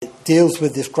deals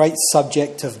with this great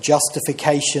subject of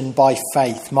justification by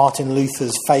faith, Martin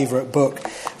Luther's favourite book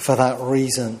for that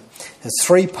reason. There's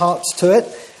 3 parts to it.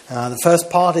 The first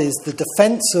part is the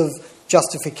defence of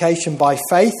justification by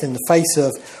faith in the face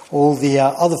of all the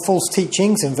other false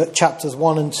teachings in chapters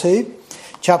 1 and 2.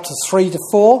 Chapters 3 to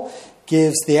 4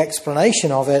 gives the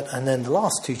explanation of it, and then the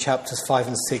last 2 chapters, 5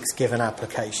 and 6, give an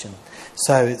application.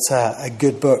 So it's a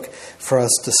good book for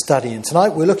us to study. And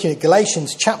tonight we're looking at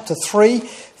Galatians chapter 3,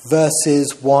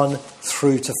 verses 1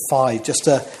 through to 5. Just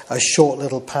a short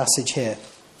little passage here.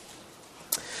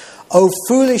 O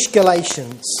foolish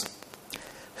Galatians,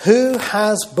 who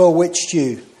has bewitched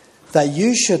you that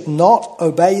you should not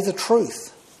obey the truth,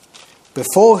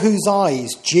 before whose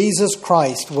eyes Jesus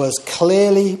Christ was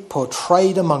clearly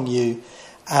portrayed among you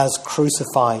as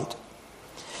crucified?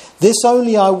 This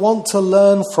only I want to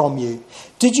learn from you.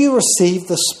 Did you receive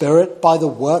the Spirit by the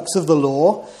works of the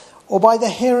law or by the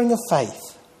hearing of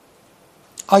faith?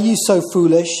 Are you so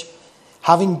foolish,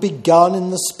 having begun in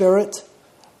the Spirit?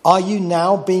 Are you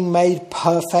now being made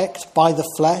perfect by the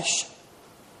flesh?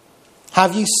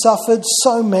 Have you suffered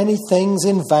so many things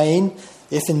in vain,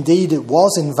 if indeed it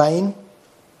was in vain?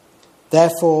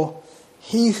 Therefore,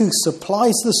 he who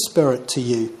supplies the Spirit to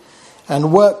you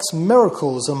and works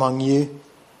miracles among you,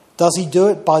 does he do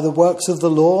it by the works of the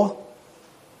law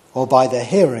or by the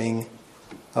hearing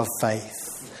of faith?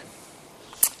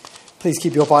 Please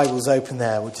keep your Bibles open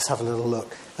there. We'll just have a little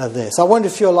look at this. I wonder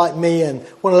if you're like me and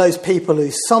one of those people who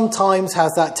sometimes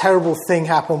has that terrible thing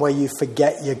happen where you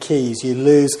forget your keys, you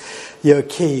lose your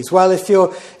keys. Well, if you're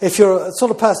a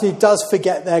sort of person who does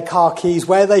forget their car keys,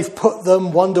 where they've put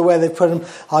them, wonder where they've put them,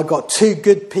 I've got 2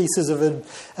 good pieces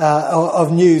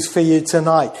of news for you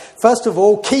tonight. First of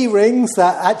all, key rings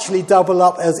that actually double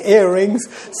up as earrings,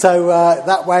 so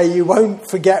that way you won't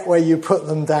forget where you put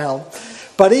them down.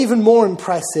 But even more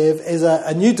impressive is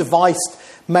a new device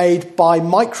made by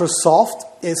Microsoft.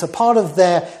 It's a part of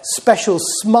their special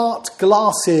smart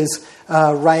glasses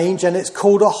range, and it's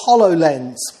called a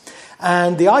HoloLens.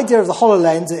 And the idea of the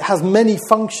HoloLens, it has many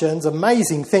functions,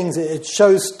 amazing things. It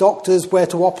shows doctors where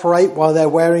to operate while they're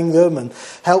wearing them and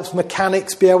helps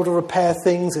mechanics be able to repair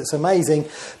things. It's amazing.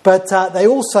 But they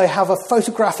also have a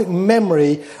photographic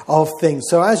memory of things.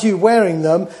 So as you're wearing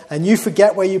them and you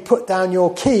forget where you put down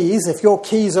your keys, if your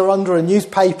keys are under a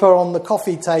newspaper on the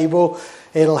coffee table,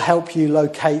 it'll help you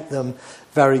locate them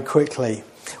very quickly.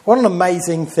 What an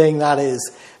amazing thing that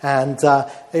is. And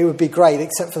it would be great,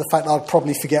 except for the fact that I'd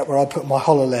probably forget where I put my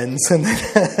HoloLens and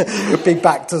then be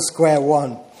back to square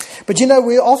one. But you know,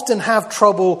 we often have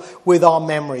trouble with our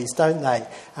memories, don't they?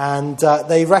 And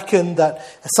they reckon that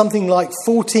something like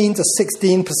 14 to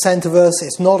 16% of us,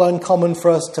 it's not uncommon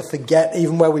for us to forget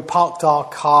even where we parked our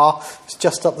car. It's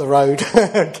just up the road,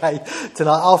 okay,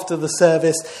 tonight after the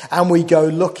service, and we go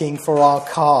looking for our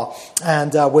car.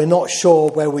 And we're not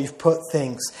sure where we've put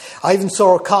things. I even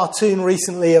saw a cartoon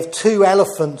recently of 2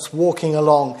 elephants walking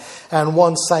along, and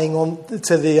one saying on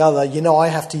to the other, you know, I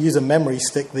have to use a memory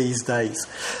stick these days.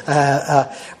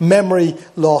 Memory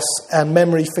loss and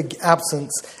memory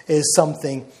absence is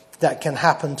something that can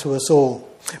happen to us all.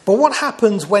 But what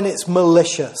happens when it's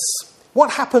malicious?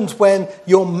 What happens when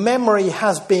your memory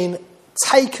has been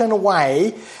taken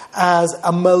away as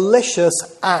a malicious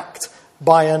act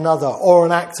by another, or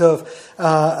an act of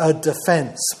a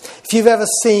defence? If you've ever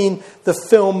seen the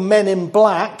film Men in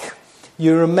Black,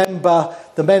 you remember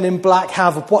the Men in Black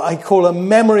have what I call a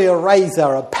memory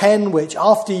eraser, a pen which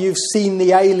after you've seen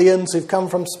the aliens who've come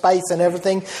from space and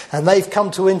everything, and they've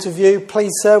come to interview,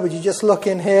 please sir, would you just look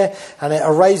in here? And it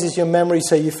erases your memory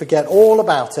so you forget all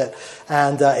about it.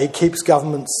 And it keeps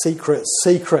government secrets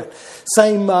secret.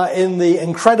 Same in the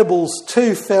Incredibles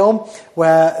 2 film,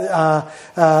 where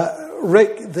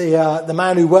Rick, the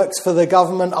man who works for the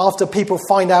government, after people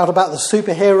find out about the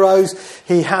superheroes,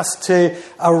 he has to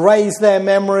erase their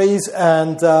memories,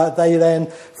 and they then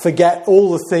forget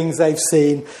all the things they've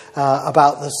seen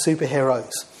about the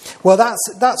superheroes. Well,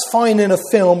 that's fine in a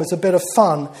film. It's a bit of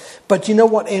fun. But you know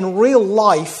what? In real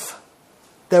life,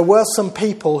 there were some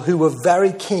people who were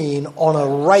very keen on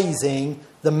erasing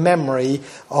the memory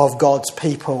of God's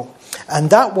people. And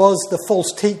that was the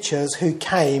false teachers who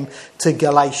came to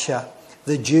Galatia,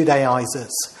 the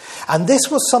Judaizers. And this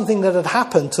was something that had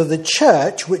happened to the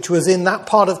church, which was in that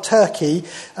part of Turkey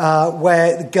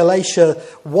where Galatia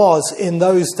was in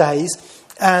those days.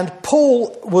 And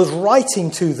Paul was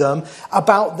writing to them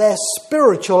about their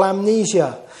spiritual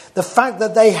amnesia. the fact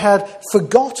that they had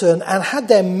forgotten and had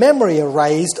their memory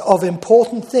erased of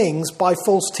important things by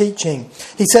false teaching.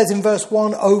 He says in verse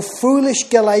 1, "O foolish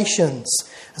Galatians."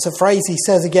 That's a phrase he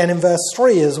says again in verse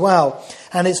 3 as well.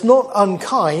 And it's not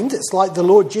unkind. It's like the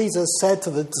Lord Jesus said to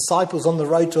the disciples on the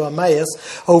road to Emmaus,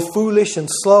 "O foolish and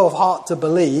slow of heart to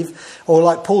believe." Or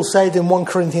like Paul said in 1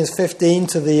 Corinthians 15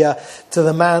 to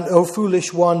the man, "O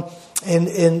foolish one,"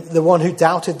 in the one who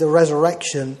doubted the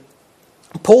resurrection.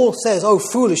 Paul says, "O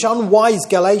foolish, unwise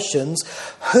Galatians,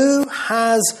 who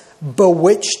has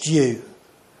bewitched you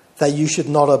that you should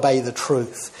not obey the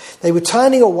truth?" They were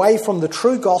turning away from the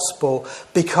true gospel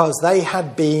because they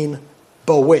had been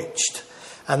bewitched.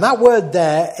 And that word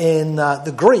there in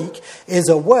the Greek is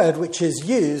a word which is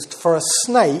used for a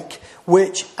snake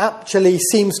which actually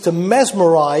seems to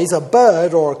mesmerize a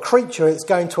bird or a creature it's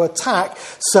going to attack,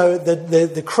 so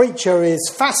the creature is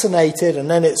fascinated and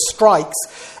then it strikes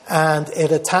and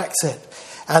it attacks it.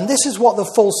 And this is what the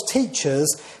false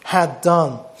teachers had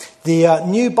done. The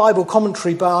New Bible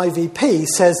Commentary by IVP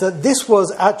says that this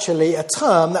was actually a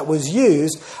term that was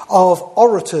used of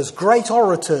orators, great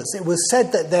orators. It was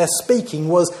said that their speaking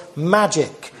was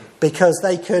magic because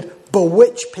they could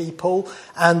bewitch people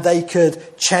and they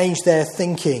could change their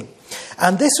thinking.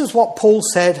 And this was what Paul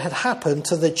said had happened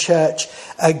to the church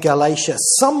at Galatia.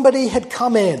 Somebody had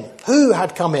come in. Who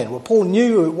had come in? Well, Paul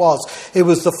knew who it was. It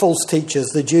was the false teachers,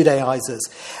 the Judaizers.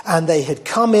 And they had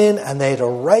come in and they had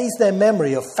erased their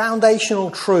memory of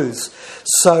foundational truths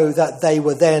so that they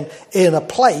were then in a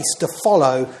place to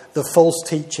follow the false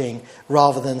teaching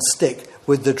rather than stick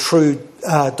with the true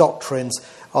doctrines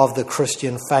of the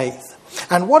Christian faith.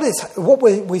 And what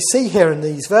we see here in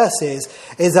these verses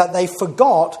is that they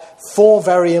forgot four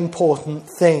very important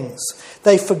things.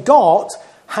 They forgot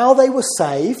how they were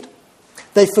saved.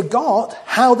 They forgot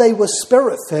how they were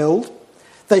spirit-filled.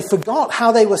 They forgot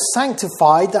how they were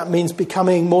sanctified. That means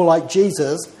becoming more like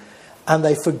Jesus. And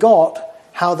they forgot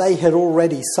how they had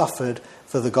already suffered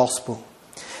for the gospel.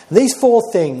 These four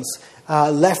things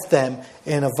left them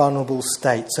in a vulnerable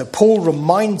state. So Paul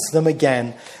reminds them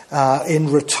again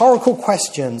in rhetorical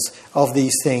questions of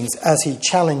these things as he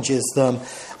challenges them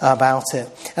about it.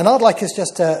 And I'd like us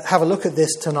just to have a look at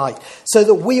this tonight so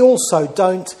that we also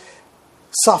don't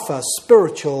suffer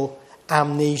spiritual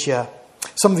amnesia.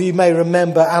 Some of you may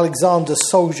remember Alexander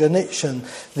Solzhenitsyn,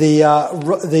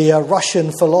 the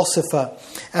Russian philosopher.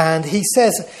 And he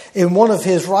says in one of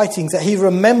his writings that he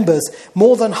remembers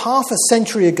more than half a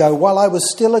century ago, while I was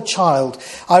still a child,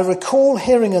 I recall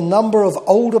hearing a number of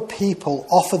older people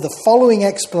offer the following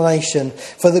explanation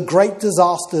for the great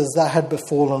disasters that had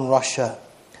befallen Russia.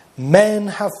 Men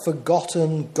have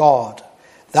forgotten God.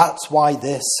 That's why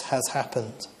this has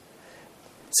happened.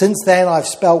 Since then, I've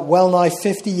spent well nigh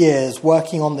 50 years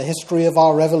working on the history of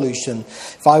our revolution.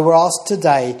 If I were asked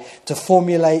today to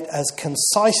formulate as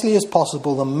concisely as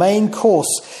possible the main cause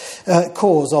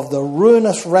of the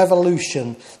ruinous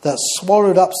revolution that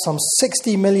swallowed up some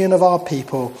 60 million of our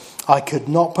people, I could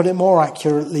not put it more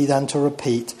accurately than to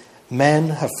repeat,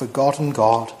 men have forgotten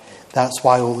God. That's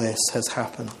why all this has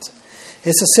happened.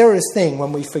 It's a serious thing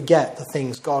when we forget the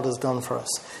things God has done for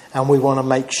us. And we want to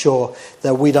make sure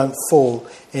that we don't fall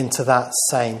into that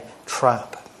same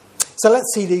trap. So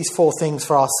let's see these four things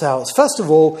for ourselves. First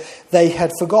of all, they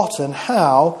had forgotten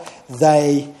how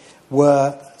they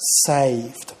were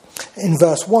saved. In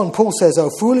verse 1, Paul says, "O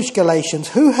foolish Galatians,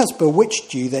 who has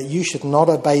bewitched you that you should not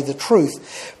obey the truth,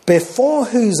 before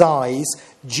whose eyes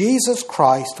Jesus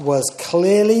Christ was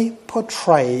clearly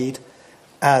portrayed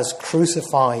as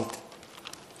crucified?"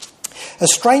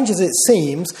 As strange as it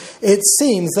seems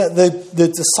that the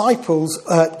disciples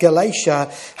at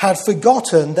Galatia had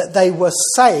forgotten that they were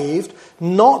saved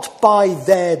not by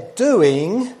their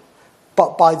doing,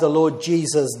 but by the Lord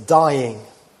Jesus dying.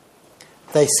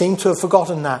 They seem to have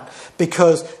forgotten that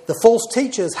because the false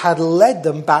teachers had led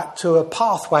them back to a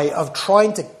pathway of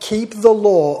trying to keep the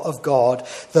law of God,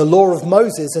 the law of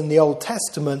Moses in the Old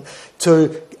Testament,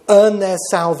 to earn their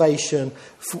salvation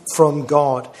from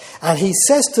God. And he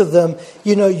says to them,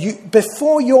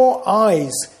 before your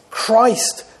eyes,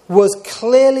 Christ was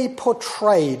clearly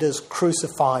portrayed as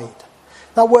crucified.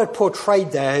 That word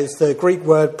portrayed there is the Greek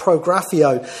word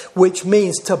prographio, which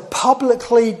means to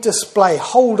publicly display,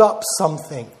 hold up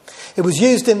something. It was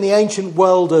used in the ancient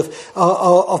world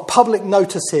of public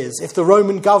notices. If the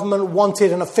Roman government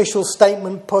wanted an official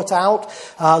statement put out,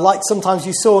 like sometimes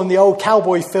you saw in the old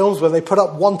cowboy films where they put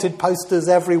up wanted posters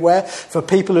everywhere for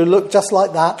people who look just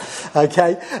like that,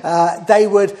 they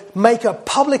would make a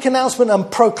public announcement and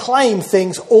proclaim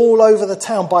things all over the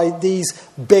town by these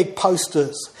big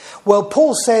posters. Well,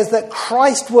 Paul says that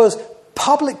Christ was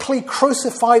publicly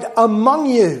crucified among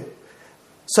you.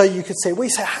 So you could say,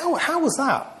 how was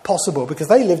that possible? Because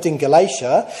they lived in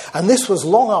Galatia, and this was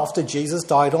long after Jesus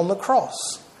died on the cross.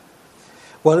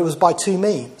 Well, it was by two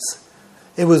means.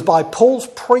 It was by Paul's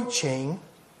preaching,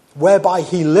 whereby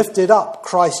he lifted up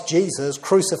Christ Jesus,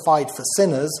 crucified for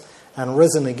sinners and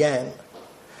risen again.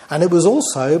 And it was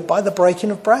also by the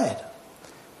breaking of bread.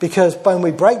 Because when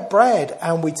we break bread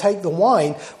and we take the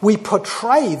wine, we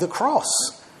portray the cross.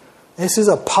 This is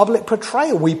a public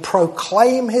portrayal. We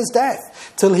proclaim his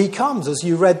death till he comes, as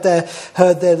you heard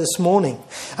there this morning.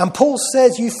 And Paul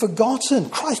says, you've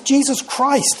forgotten. Jesus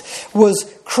Christ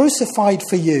was crucified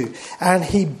for you, and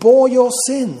he bore your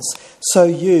sins so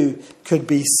you could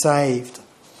be saved.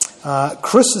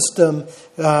 Chrysostom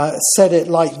said it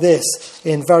like this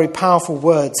in very powerful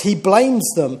words. He blames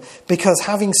them because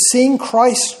having seen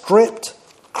Christ stripped,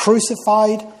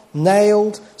 crucified,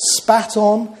 nailed, spat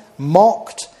on,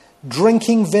 mocked,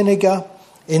 drinking vinegar,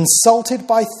 insulted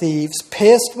by thieves,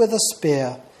 pierced with a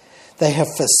spear, they have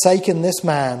forsaken this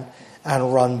man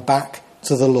and run back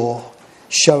to the law,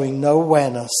 showing no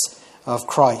awareness of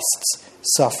Christ's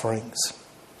sufferings.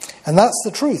 And that's the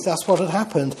truth. That's what had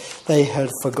happened. They had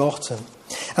forgotten.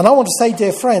 And I want to say,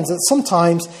 dear friends, that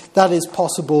sometimes that is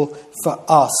possible for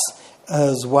us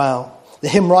as well. The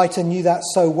hymn writer knew that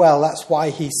so well. That's why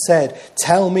he said,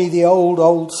 tell me the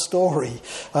old story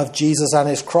of Jesus and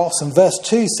his cross. And verse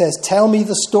 2 says, tell me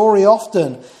the story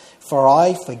often, for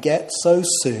I forget so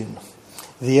soon.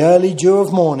 The early dew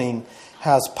of morning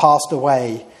has passed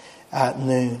away at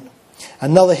noon.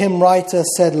 Another hymn writer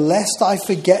said, lest I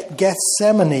forget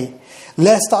Gethsemane,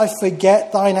 lest I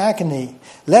forget thine agony,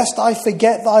 lest I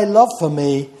forget thy love for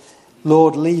me,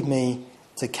 Lord, lead me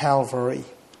to Calvary.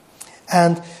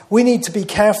 And we need to be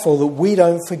careful that we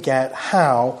don't forget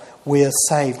how we are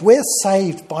saved. We're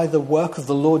saved by the work of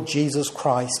the Lord Jesus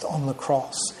Christ on the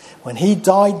cross. When he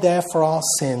died there for our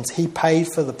sins, he paid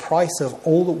for the price of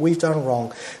all that we've done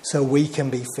wrong, so we can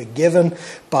be forgiven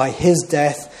by his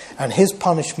death and his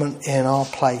punishment in our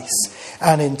place.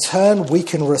 And in turn, we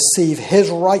can receive his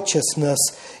righteousness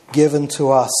given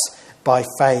to us by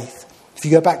faith. If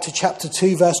you go back to chapter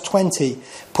 2, verse 20,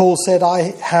 Paul said,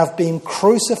 I have been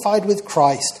crucified with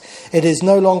Christ. It is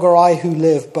no longer I who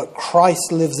live, but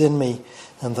Christ lives in me.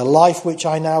 And the life which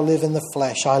I now live in the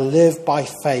flesh, I live by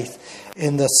faith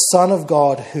in the Son of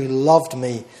God who loved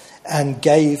me and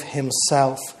gave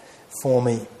himself for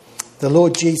me. The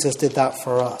Lord Jesus did that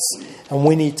for us, and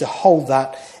we need to hold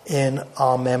that in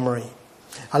our memory.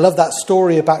 I love that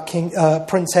story about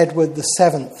Prince Edward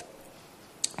VII.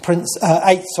 Prince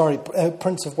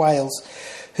of Wales,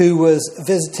 who was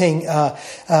visiting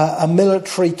a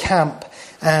military camp,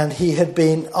 and he had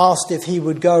been asked if he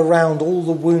would go around all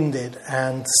the wounded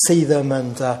and see them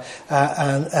and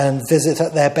visit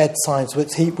at their bedsides,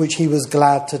 which he was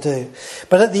glad to do.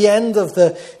 But at the end of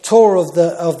the tour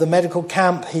of the medical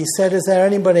camp, he said, "Is there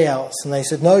anybody else?" And they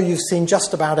said, "No, you've seen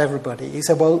just about everybody." He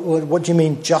said, "Well, what do you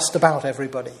mean just about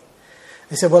everybody?"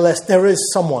 He said, "Well, there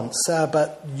is someone, sir,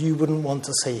 but you wouldn't want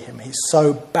to see him. He's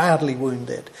so badly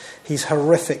wounded. He's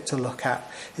horrific to look at.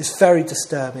 It's very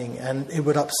disturbing, and it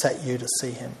would upset you to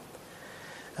see him."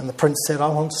 And the prince said, "I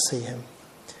want to see him."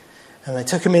 And they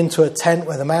took him into a tent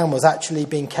where the man was actually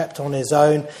being kept on his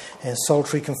own in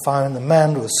solitary confinement. The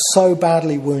man was so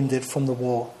badly wounded from the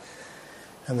war.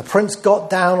 And the prince got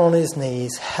down on his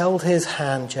knees, held his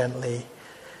hand gently,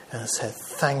 and said,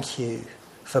 "Thank you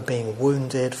for being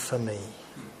wounded for me."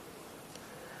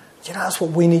 You know, that's what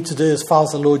we need to do as far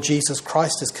as the Lord Jesus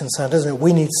Christ is concerned, isn't it?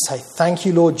 We need to say, "Thank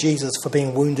you, Lord Jesus, for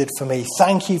being wounded for me.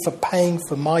 Thank you for paying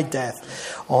for my death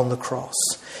on the cross."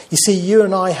 You see, you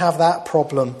and I have that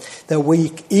problem, that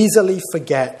we easily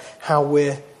forget how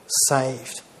we're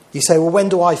saved. You say, "Well, when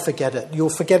do I forget it?"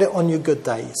 You'll forget it on your good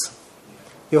days.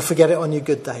 You'll forget it on your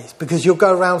good days, because you'll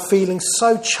go around feeling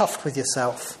so chuffed with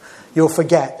yourself. You'll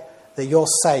forget that you're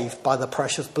saved by the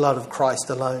precious blood of Christ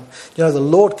alone. You know, the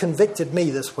Lord convicted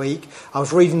me this week. I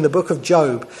was reading the book of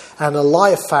Job, and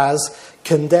Eliphaz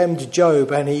condemned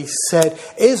Job, and he said,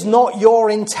 "Is not your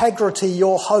integrity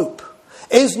your hope?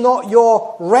 Is not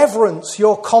your reverence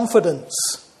your confidence?"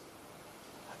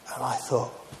 And I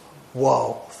thought,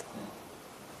 whoa,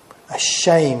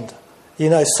 ashamed. You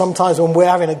know, sometimes when we're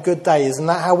having a good day, isn't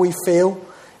that how we feel?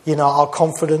 You know, our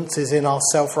confidence is in our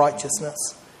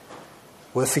self-righteousness.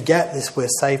 We'll forget this, we're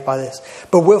saved by this.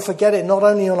 But we'll forget it not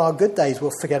only on our good days,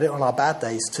 we'll forget it on our bad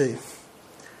days too.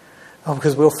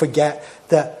 Because we'll forget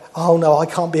that, "Oh no, I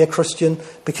can't be a Christian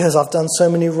because I've done so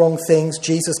many wrong things.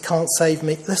 Jesus can't save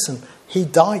me." Listen, he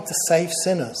died to save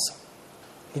sinners.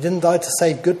 He didn't die to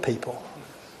save good people.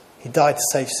 He died to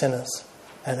save sinners.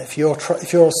 And if you're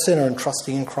a sinner and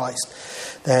trusting in Christ,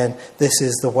 then this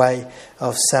is the way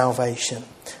of salvation.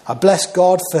 I bless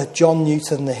God for John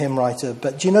Newton, the hymn writer.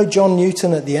 But do you know John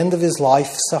Newton, at the end of his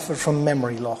life, suffered from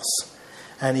memory loss?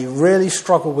 And he really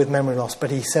struggled with memory loss.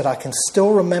 But he said, I can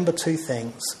still remember two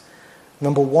things.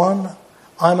 Number one,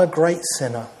 I'm a great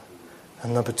sinner.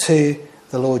 And number two,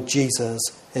 the Lord Jesus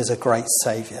is a great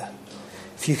Saviour.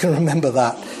 If you can remember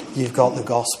that, you've got the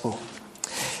gospel.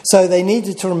 So they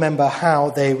needed to remember how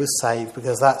they were saved,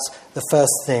 because that's the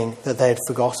first thing that they had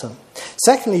forgotten.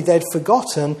 Secondly, they'd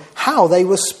forgotten how they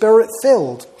were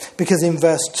Spirit-filled, because in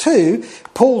verse 2,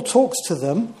 Paul talks to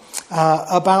them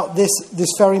about this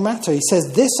very matter. He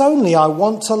says, "This only I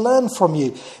want to learn from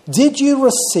you. Did you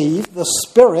receive the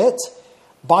Spirit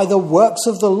by the works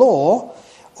of the law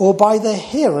or by the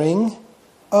hearing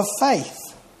of faith?"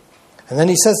 And then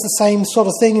he says the same sort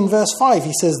of thing in verse 5.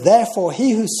 He says, "Therefore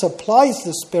he who supplies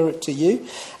the Spirit to you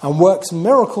and works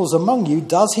miracles among you,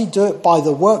 does he do it by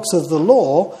the works of the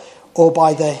law or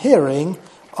by the hearing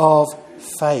of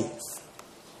faith?"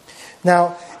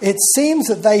 Now, it seems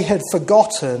that they had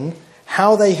forgotten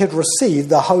how they had received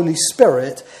the Holy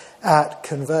Spirit at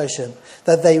conversion.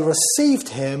 That they received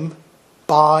him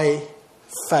by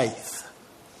faith.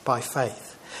 By faith.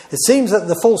 It seems that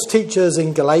the false teachers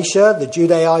in Galatia, the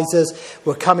Judaizers,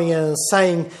 were coming in and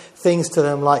saying things to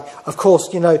them like, of course,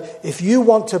 if you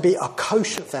want to be a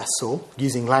kosher vessel,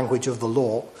 using language of the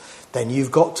law, then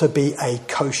you've got to be a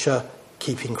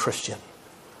kosher-keeping Christian.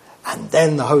 And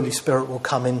then the Holy Spirit will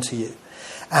come into you.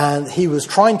 And he was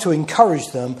trying to encourage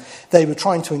them, they were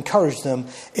trying to encourage them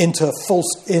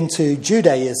into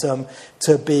Judaism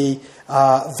to be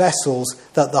vessels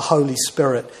that the Holy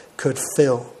Spirit could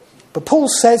fill. But Paul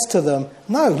says to them,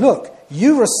 no, look,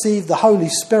 you receive the Holy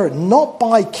Spirit not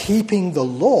by keeping the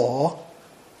law,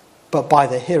 but by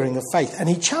the hearing of faith. And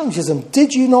he challenges them,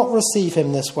 did you not receive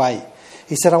him this way?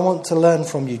 He said, I want to learn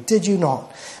from you. Did you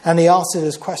not? And he answered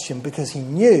his question because he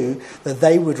knew that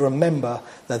they would remember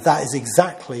that that is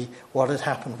exactly what had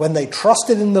happened. When they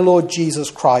trusted in the Lord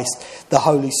Jesus Christ, the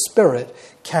Holy Spirit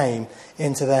came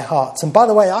into their hearts. And by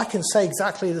the way, I can say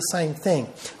exactly the same thing.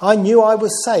 I knew I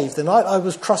was saved, and I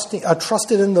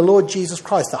trusted in the Lord Jesus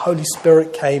Christ. The Holy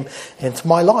Spirit came into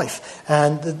my life.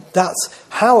 And that's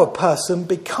how a person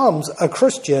becomes a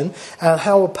Christian and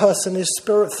how a person is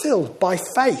Spirit-filled, by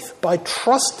faith, by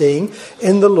trusting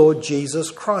in the Lord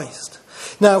Jesus Christ.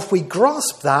 Now, if we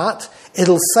grasp that,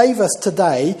 it'll save us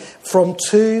today from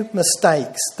two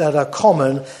mistakes that are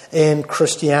common in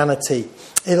Christianity.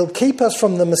 It'll keep us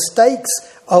from the mistakes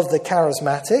of the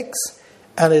charismatics,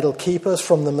 and it'll keep us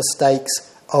from the mistakes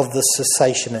of the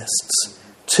cessationists.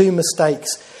 Two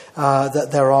mistakes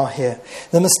that there are here.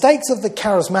 The mistakes of the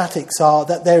charismatics are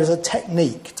that there is a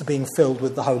technique to being filled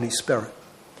with the Holy Spirit.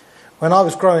 When I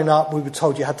was growing up, we were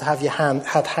told you had to have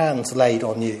had hands laid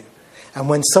on you. And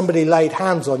when somebody laid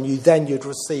hands on you, then you'd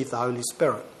receive the Holy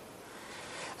Spirit.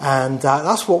 And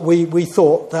that's what we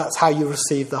thought, that's how you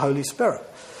receive the Holy Spirit.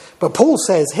 But Paul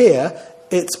says here,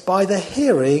 it's by the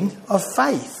hearing of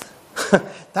faith.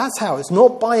 That's how. It's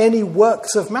not by any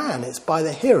works of man. It's by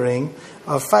the hearing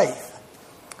of faith.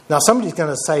 Now, somebody's going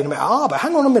to say to me, but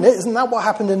hang on a minute, isn't that what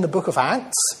happened in the book of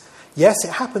Acts? Yes, it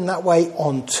happened that way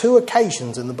on two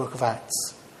occasions in the book of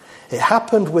Acts. It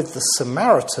happened with the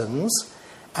Samaritans,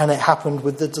 and it happened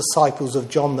with the disciples of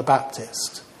John the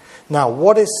Baptist. Now,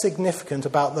 what is significant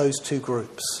about those two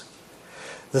groups?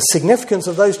 The significance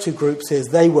of those two groups is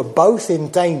they were both in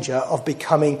danger of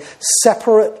becoming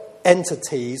separate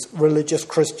entities, religious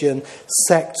Christian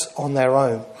sects on their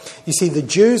own. You see, the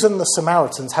Jews and the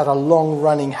Samaritans had a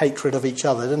long-running hatred of each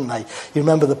other, didn't they? You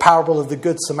remember the parable of the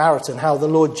Good Samaritan, how the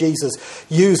Lord Jesus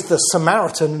used the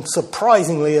Samaritan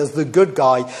surprisingly as the good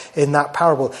guy in that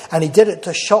parable. And he did it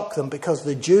to shock them because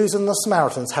the Jews and the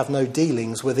Samaritans have no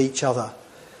dealings with each other.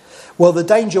 Well, the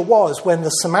danger was when the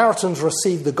Samaritans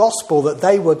received the gospel that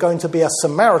they were going to be a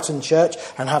Samaritan church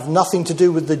and have nothing to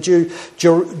do with the Jews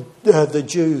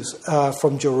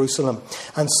from Jerusalem.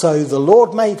 And so the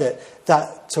Lord made it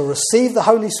that to receive the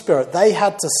Holy Spirit, they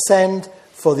had to send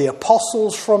for the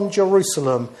apostles from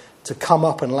Jerusalem to come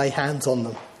up and lay hands on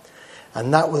them.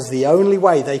 And that was the only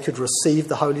way they could receive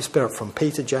the Holy Spirit, from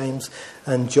Peter, James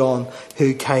and John,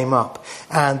 who came up.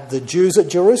 And the Jews at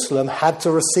Jerusalem had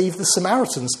to receive the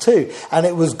Samaritans too. And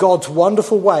it was God's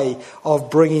wonderful way of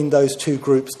bringing those two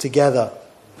groups together.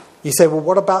 You say, well,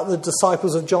 what about the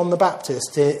disciples of John the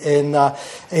Baptist in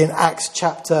Acts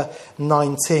chapter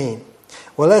 19?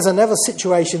 Well, there's another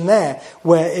situation there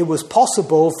where it was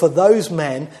possible for those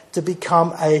men to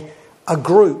become a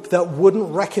group that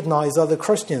wouldn't recognize other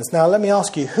Christians. Now, let me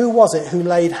ask you, who was it who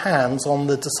laid hands on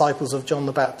the disciples of John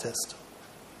the Baptist?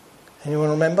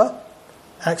 Anyone remember?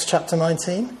 Acts chapter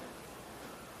 19.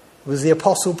 It was the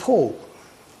Apostle Paul.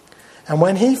 And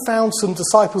when he found some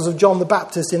disciples of John the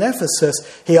Baptist in Ephesus,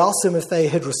 he asked them if they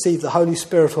had received the Holy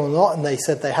Spirit or not, and they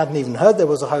said they hadn't even heard there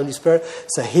was a Holy Spirit,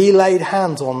 so he laid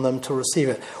hands on them to receive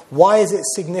it. Why is it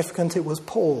significant it was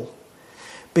Paul?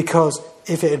 Because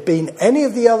if it had been any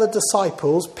of the other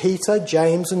disciples, Peter,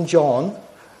 James and John,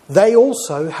 they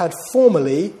also had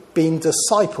formerly been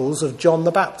disciples of John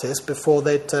the Baptist before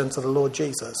they'd turned to the Lord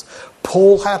Jesus.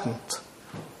 Paul hadn't.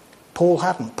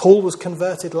 Paul was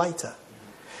converted later.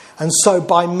 And so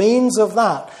by means of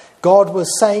that, God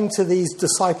was saying to these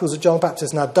disciples of John the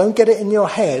Baptist, now don't get it in your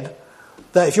head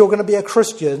that if you're going to be a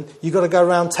Christian, you've got to go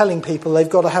around telling people they've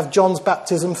got to have John's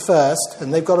baptism first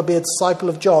and they've got to be a disciple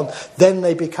of John, then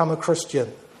they become a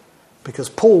Christian. Because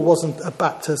Paul wasn't a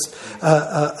Baptist,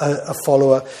 a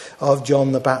follower of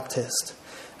John the Baptist.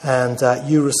 And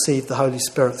you received the Holy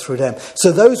Spirit through them.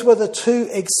 So those were the two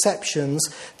exceptions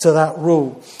to that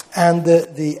rule. And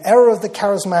the error of the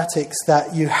charismatics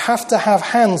that you have to have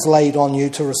hands laid on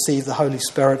you to receive the Holy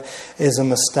Spirit is a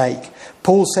mistake.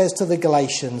 Paul says to the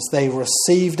Galatians, they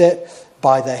received it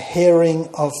by the hearing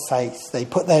of faith. They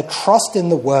put their trust in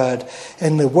the Word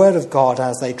of God.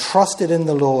 As they trusted in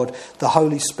the Lord, the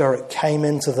Holy Spirit came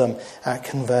into them at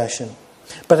conversion.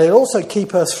 But it also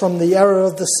keeps us from the error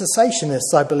of the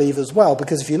cessationists, I believe, as well.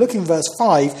 Because if you look in verse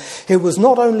 5, it was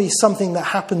not only something that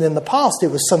happened in the past,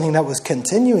 it was something that was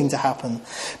continuing to happen.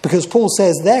 Because Paul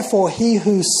says, therefore he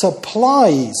who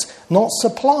supplies, not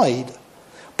supplied,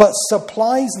 but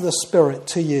supplies the Spirit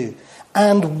to you,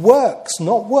 and works,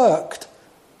 not worked,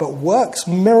 but works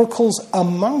miracles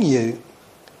among you,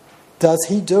 does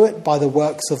he do it by the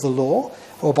works of the law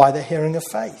or by the hearing of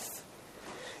faith?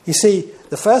 You see,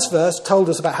 the first verse told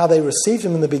us about how they received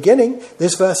him in the beginning.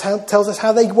 This verse tells us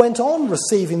how they went on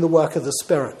receiving the work of the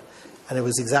Spirit. And it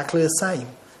was exactly the same.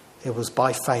 It was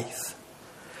by faith.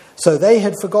 So they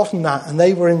had forgotten that, and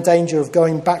they were in danger of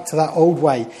going back to that old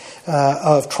way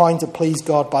of trying to please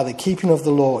God by the keeping of the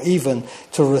law, even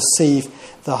to receive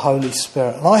the Holy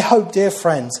Spirit. And I hope, dear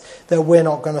friends, that we're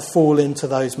not going to fall into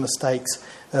those mistakes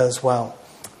as well.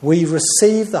 We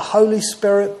receive the Holy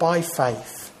Spirit by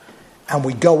faith. And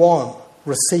we go on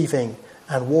receiving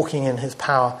and walking in his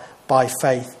power by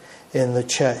faith in the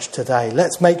church today.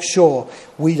 Let's make sure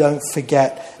we don't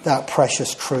forget that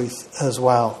precious truth as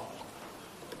well.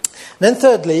 Then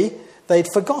thirdly, they'd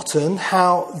forgotten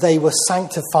how they were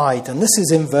sanctified. And this is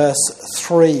in verse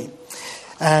 3.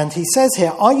 And he says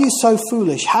here, are you so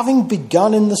foolish? Having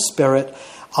begun in the Spirit,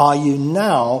 are you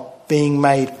now being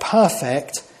made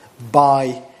perfect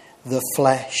by the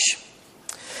flesh?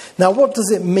 Now, what does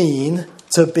it mean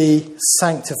to be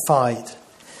sanctified?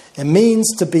 It means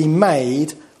to be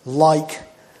made like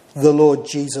the Lord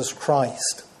Jesus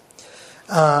Christ.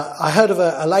 I heard of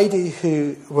a lady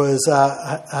who was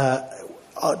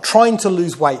trying to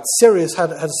lose weight,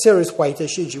 had a serious weight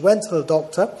issue. She went to the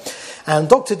doctor, and the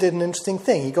doctor did an interesting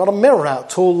thing. He got a mirror out,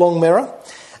 tall, long mirror,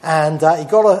 and he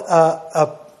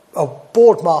got a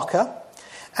board marker,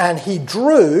 and he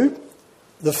drew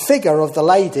the figure of the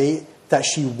lady that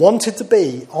she wanted to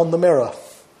be on the mirror,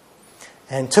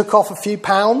 and took off a few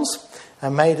pounds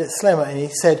and made it slimmer. And he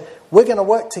said, we're going to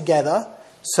work together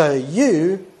so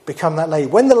you become that lady.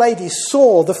 When the lady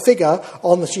saw the figure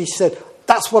she said,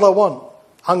 that's what I want.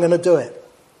 I'm going to do it.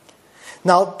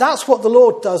 Now, that's what the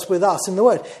Lord does with us in the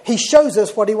Word. He shows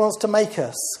us what he wants to make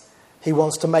us. He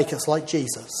wants to make us like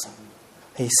Jesus.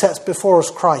 He sets before us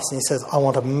Christ and he says, I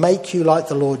want to make you like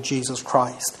the Lord Jesus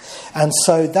Christ. And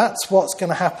so that's what's going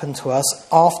to happen to us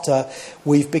after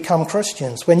we've become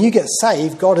Christians. When you get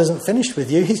saved, God isn't finished with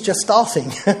you. He's just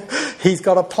starting. He's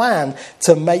got a plan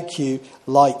to make you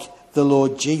like the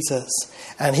Lord Jesus.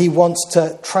 And he wants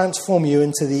to transform you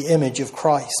into the image of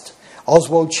Christ.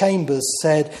 Oswald Chambers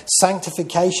said,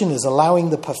 sanctification is allowing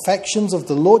the perfections of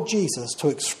the Lord Jesus to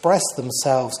express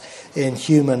themselves in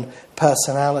human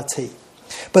personality.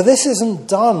 But this isn't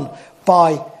done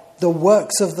by the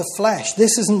works of the flesh.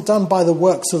 This isn't done by the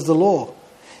works of the law.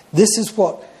 This is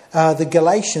what the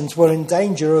Galatians were in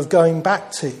danger of going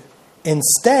back to.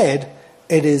 Instead,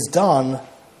 it is done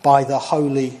by the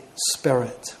Holy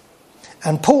Spirit.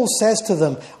 And Paul says to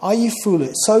them, are you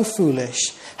foolish, so foolish,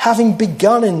 having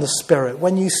begun in the Spirit,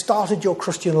 when you started your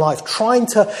Christian life, trying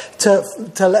to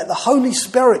let the Holy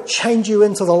Spirit change you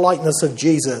into the likeness of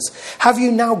Jesus? Have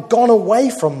you now gone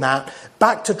away from that,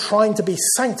 back to trying to be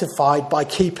sanctified by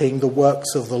keeping the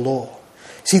works of the law?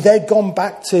 See, they'd gone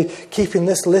back to keeping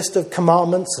this list of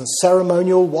commandments and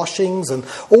ceremonial washings and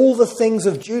all the things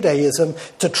of Judaism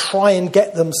to try and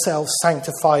get themselves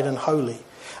sanctified and holy.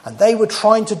 And they were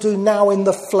trying to do now in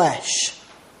the flesh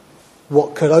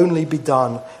what could only be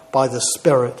done by the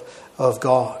Spirit of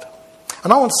God.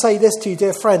 And I want to say this to you,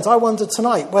 dear friends. I wonder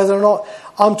tonight whether or not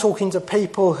I'm talking to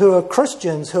people who are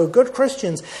Christians, who are good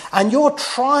Christians, and you're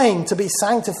trying to be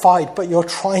sanctified, but you're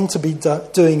trying to be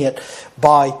doing it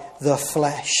by the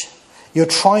flesh. You're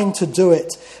trying to do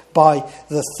it by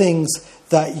the things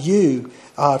that you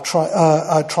are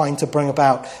trying to bring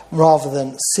about, rather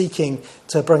than seeking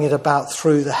to bring it about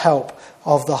through the help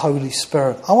of the Holy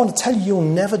Spirit. I want to tell you, you'll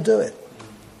never do it.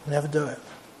 Never do it.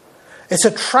 It's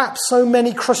a trap so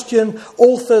many Christian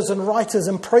authors and writers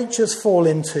and preachers fall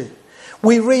into.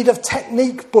 We read of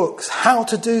technique books, how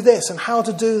to do this and how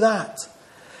to do that.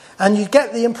 And you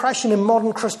get the impression in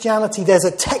modern Christianity there's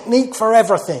a technique for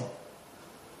everything.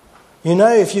 You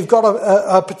know, if you've got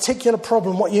a particular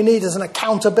problem, what you need is an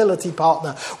accountability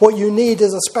partner. What you need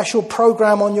is a special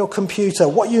program on your computer.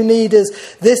 What you need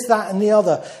is this, that and the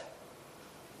other.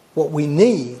 What we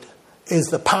need is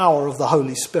the power of the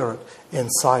Holy Spirit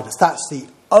inside us. That's the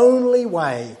only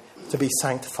way to be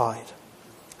sanctified.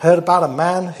 Heard about a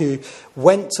man who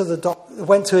went to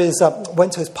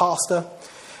his pastor,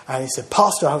 and he said,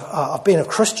 "Pastor, I've been a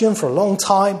Christian for a long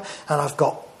time, and I've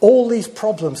got all these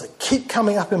problems that keep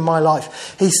coming up in my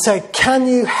life." He said, "Can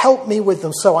you help me with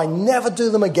them so I never do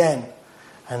them again?"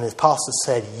 And his pastor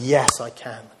said, "Yes, I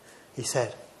can." He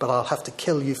said, "But I'll have to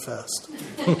kill you first."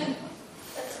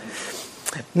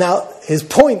 Now, his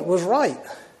point was right.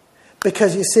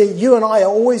 Because you see, you and I are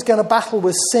always going to battle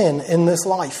with sin in this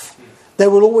life. There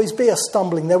will always be a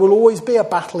stumbling. There will always be a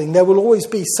battling. There will always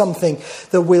be something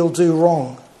that we'll do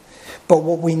wrong. But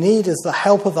what we need is the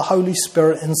help of the Holy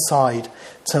Spirit inside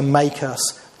to make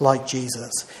us like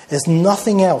Jesus. There's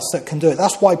nothing else that can do it.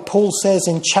 That's why Paul says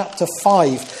in chapter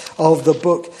 5 of the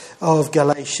book of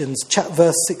Galatians,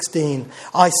 verse 16,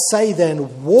 "I say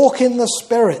then, walk in the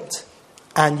Spirit,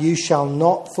 and you shall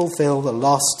not fulfill the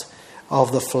lust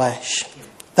of the flesh."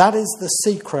 That is the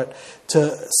secret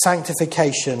to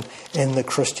sanctification in the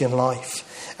Christian life.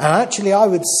 And actually, I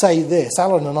would say this.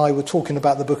 Alan and I were talking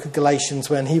about the book of Galatians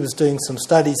when he was doing some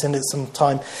studies in it some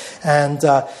time. And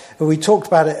we talked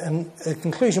about it, and the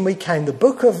conclusion we came, the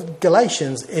book of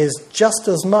Galatians is just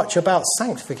as much about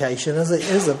sanctification as it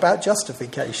is about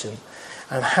justification,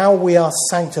 and how we are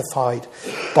sanctified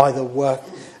by the work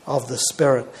of the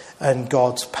Spirit and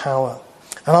God's power.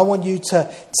 And I want you to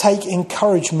take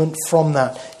encouragement from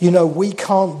that. You know, we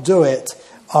can't do it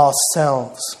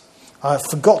ourselves. I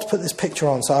forgot to put this picture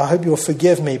on, so I hope you'll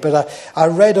forgive me. But I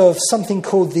read of something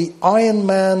called the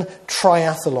Ironman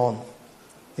Triathlon.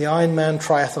 The Ironman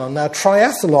Triathlon. Now,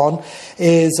 triathlon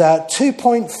is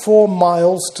 2.4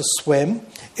 miles to swim.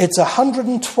 It's a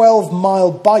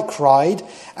 112-mile bike ride,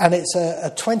 and it's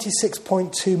a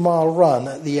 26.2-mile run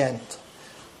at the end.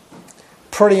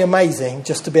 Pretty amazing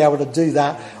just to be able to do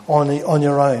that on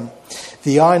your own.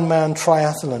 The Ironman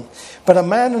Triathlon. But a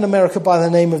man in America by the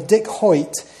name of Dick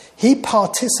Hoyt, he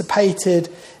participated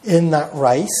in that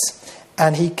race,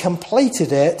 and he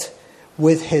completed it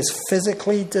with his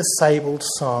physically disabled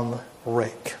son,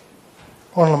 Rick.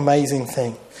 What an amazing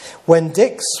thing. When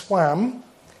Dick swam,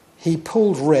 he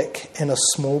pulled Rick in a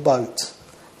small boat.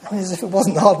 I mean, as if it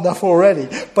wasn't hard enough already,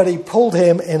 but he pulled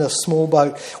him in a small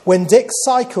boat. When Dick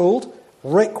cycled,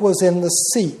 Rick was in the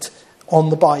seat on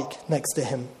the bike next to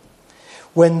him.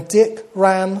 When Dick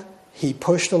ran, he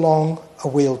pushed along a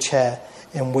wheelchair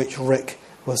in which Rick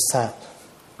was sat.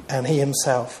 And he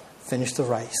himself finished the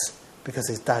race because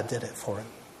his dad did it for him.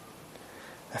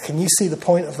 Now, can you see the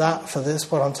point of that for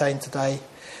this, what I'm saying today?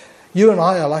 You and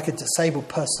I are like a disabled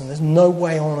person. There's no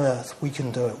way on earth we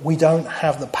can do it. We don't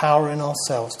have the power in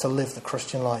ourselves to live the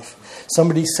Christian life.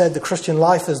 Somebody said the Christian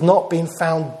life has not been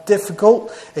found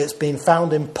difficult, it's been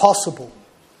found impossible.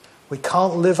 We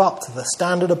can't live up to the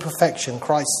standard of perfection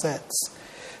Christ sets.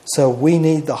 So we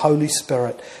need the Holy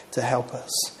Spirit to help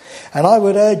us. And I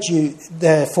would urge you,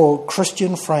 therefore,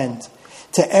 Christian friend,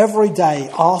 to every day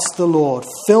ask the Lord,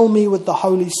 fill me with the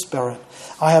Holy Spirit.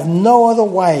 I have no other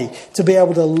way to be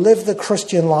able to live the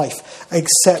Christian life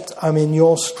except I'm in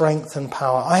your strength and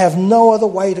power. I have no other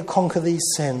way to conquer these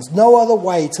sins, no other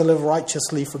way to live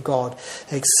righteously for God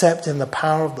except in the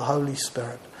power of the Holy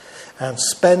Spirit. And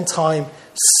spend time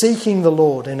seeking the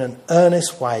Lord in an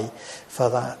earnest way for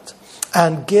that.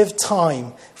 And give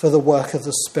time for the work of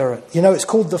the Spirit. You know, it's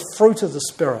called the fruit of the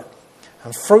Spirit.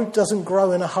 And fruit doesn't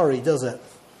grow in a hurry, does it?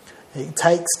 It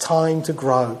takes time to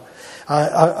grow.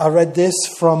 I read this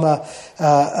from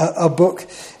a book.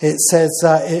 It says,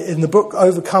 in the book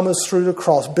Overcomers Through the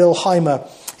Cross, Bill Heimer,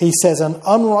 he says, an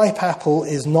unripe apple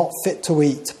is not fit to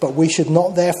eat, but we should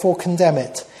not therefore condemn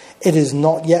it. It is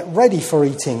not yet ready for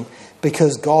eating,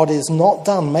 because God is not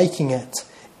done making it.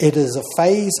 It is a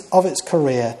phase of its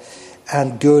career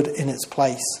and good in its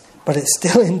place, but it's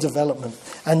still in development.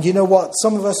 And you know what?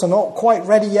 Some of us are not quite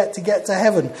ready yet to get to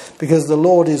heaven because the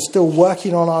Lord is still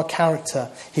working on our character.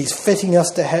 He's fitting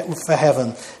us for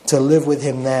heaven to live with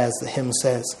him there, as the hymn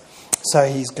says. So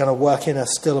he's going to work in us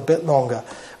still a bit longer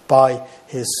by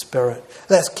his Spirit.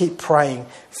 Let's keep praying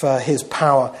for his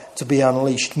power to be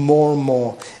unleashed more and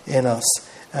more in us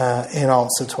in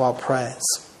answer to our prayers.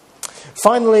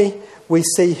 Finally, we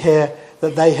see here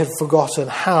that they had forgotten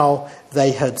how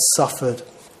they had suffered.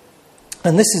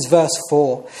 And this is verse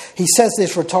 4. He says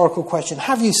this rhetorical question: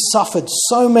 have you suffered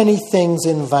so many things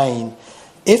in vain,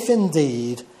 if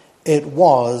indeed it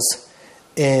was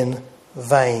in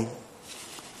vain?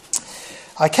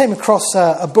 I came across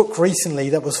a book recently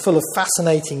that was full of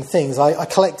fascinating things. I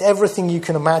collect everything you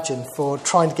can imagine for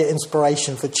trying to get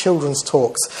inspiration for children's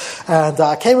talks. And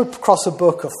I came across a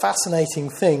book of fascinating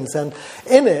things. And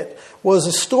in it was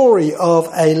a story of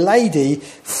a lady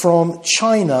from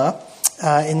China.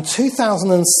 In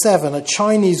 2007, a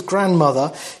Chinese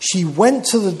grandmother, she went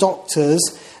to the doctors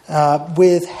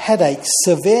with headaches,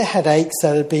 severe headaches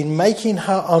that had been making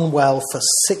her unwell for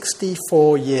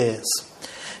 64 years.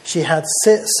 She had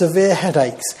severe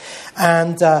headaches,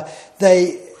 and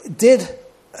they did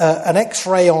an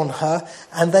X-ray on her,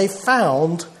 and they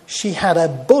found she had a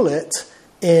bullet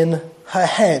in her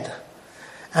head.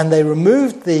 And they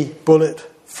removed the bullet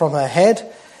from her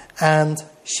head, and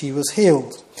she was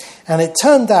healed. And it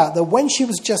turned out that when she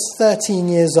was just 13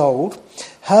 years old,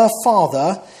 her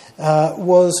father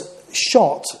was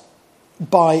shot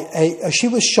she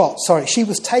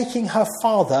was taking her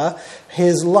father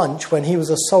his lunch when he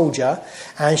was a soldier,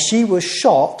 and she was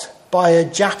shot by a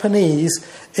Japanese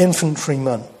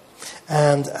infantryman.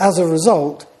 And as a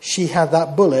result, she had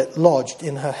that bullet lodged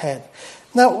in her head.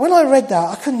 Now, when I read that,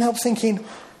 I couldn't help thinking,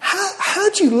 how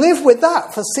do you live with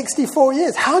that for 64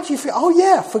 years? How do you feel? Oh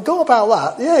yeah, forgot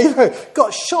about that. Yeah,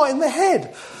 got shot in the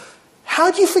head.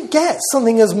 How do you forget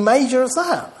something as major as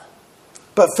that?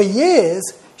 But for years,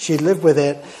 she lived with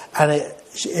it, and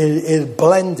it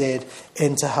blended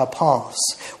into her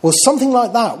past. Well, something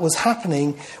like that was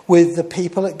happening with the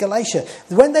people at Galatia.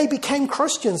 When they became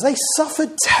Christians, they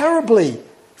suffered terribly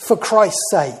for Christ's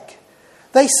sake.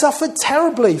 They suffered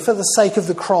terribly for the sake of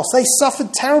the cross. They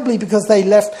suffered terribly because they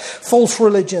left false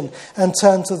religion and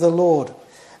turned to the Lord.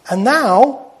 And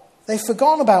now they've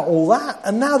forgotten about all that,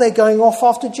 and now they're going off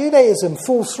after Judaism,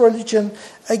 false religion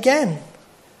again.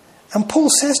 And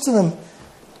Paul says to them,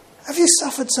 have you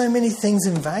suffered so many things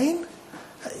in vain?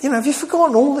 Have you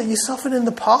forgotten all that you suffered in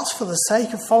the past for the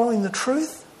sake of following the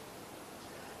truth?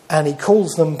 And he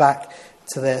calls them back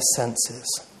to their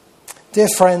senses. Dear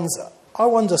friends, I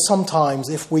wonder sometimes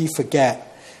if we forget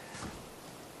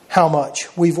how much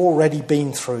we've already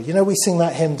been through. We sing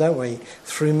that hymn, don't we?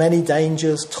 Through many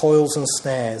dangers, toils and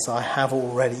snares, I have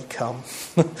already come.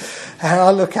 And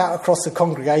I look out across the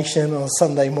congregation on a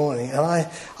Sunday morning, and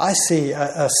I see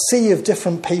a sea of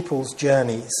different people's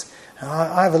journeys. And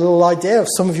I have a little idea of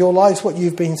some of your lives, what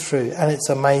you've been through, and it's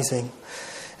amazing.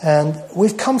 And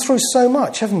we've come through so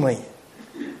much, haven't we?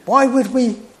 Why would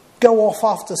we go off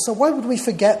after? So why would we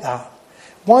forget that?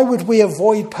 Why would we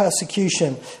avoid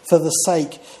persecution for the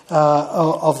sake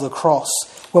of the cross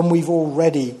when we've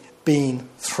already been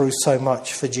through so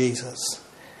much for Jesus?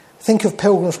 Think of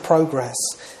Pilgrim's Progress.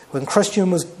 When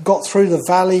Christian got through the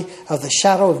valley of the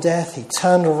shadow of death, he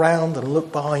turned around and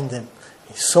looked behind him.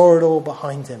 He saw it all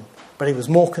behind him, but he was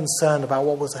more concerned about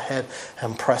what was ahead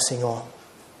and pressing on.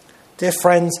 Dear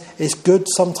friends, it's good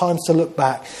sometimes to look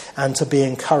back and to be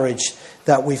encouraged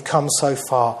that we've come so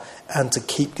far, and to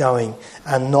keep going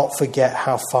and not forget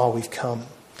how far we've come.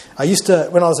 I used to,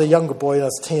 when I was a younger boy,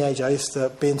 as a teenager, I used to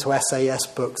be into SAS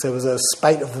books. There was a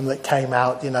spate of them that came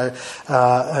out,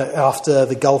 after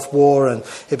the Gulf War, and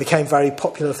it became very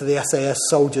popular for the SAS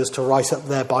soldiers to write up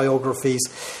their autobiographies.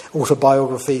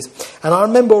 And I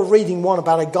remember reading one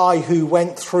about a guy who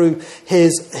went through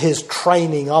his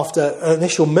training after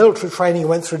initial military training. He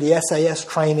went through the SAS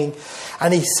training,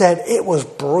 and he said it was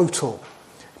brutal.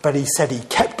 But he said he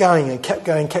kept going and kept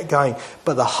going.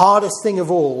 But the hardest thing of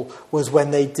all was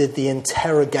when they did the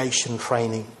interrogation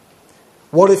training.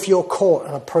 What if you're caught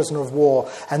and a prisoner of war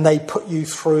and they put you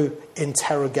through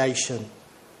interrogation?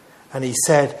 And he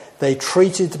said they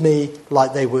treated me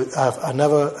like they would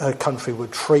another country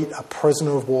would treat a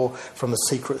prisoner of war from the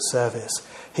Secret Service.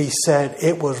 He said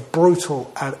it was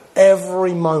brutal. At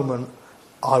every moment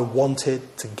I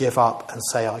wanted to give up and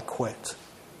say I quit.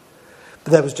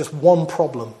 But there was just one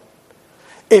problem.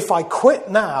 If I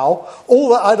quit now, all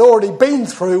that I'd already been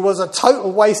through was a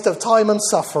total waste of time and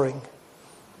suffering.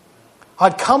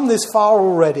 I'd come this far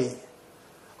already.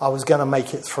 I was going to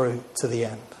make it through to the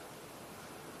end.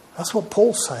 That's what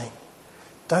Paul's saying.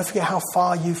 Don't forget how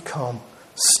far you've come.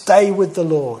 Stay with the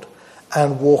Lord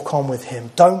and walk on with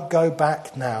him. Don't go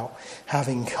back now,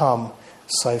 having come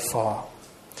so far.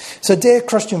 So, dear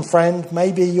Christian friend,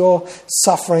 maybe you're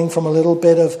suffering from a little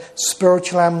bit of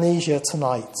spiritual amnesia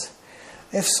tonight.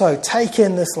 If so, take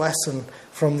in this lesson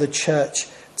from the church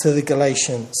to the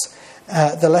Galatians,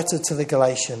 the letter to the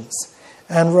Galatians,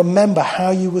 and remember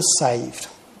how you were saved.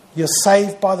 You're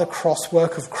saved by the cross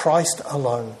work of Christ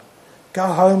alone. Go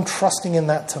home trusting in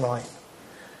that tonight.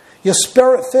 You're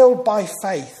spirit-filled by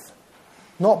faith,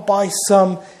 not by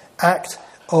some act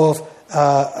of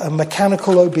a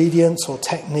mechanical obedience or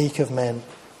technique of men.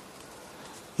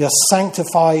 You're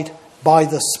sanctified by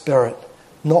the Spirit,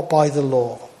 not by the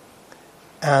law.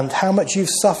 And how much you've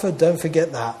suffered, don't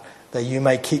forget that you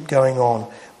may keep going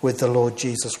on with the Lord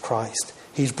Jesus Christ.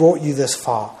 He's brought you this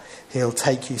far. He'll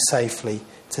take you safely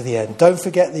to the end. Don't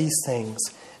forget these things.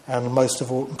 And most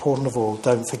of all, important of all,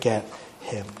 don't forget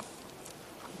him.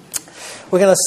 We're going to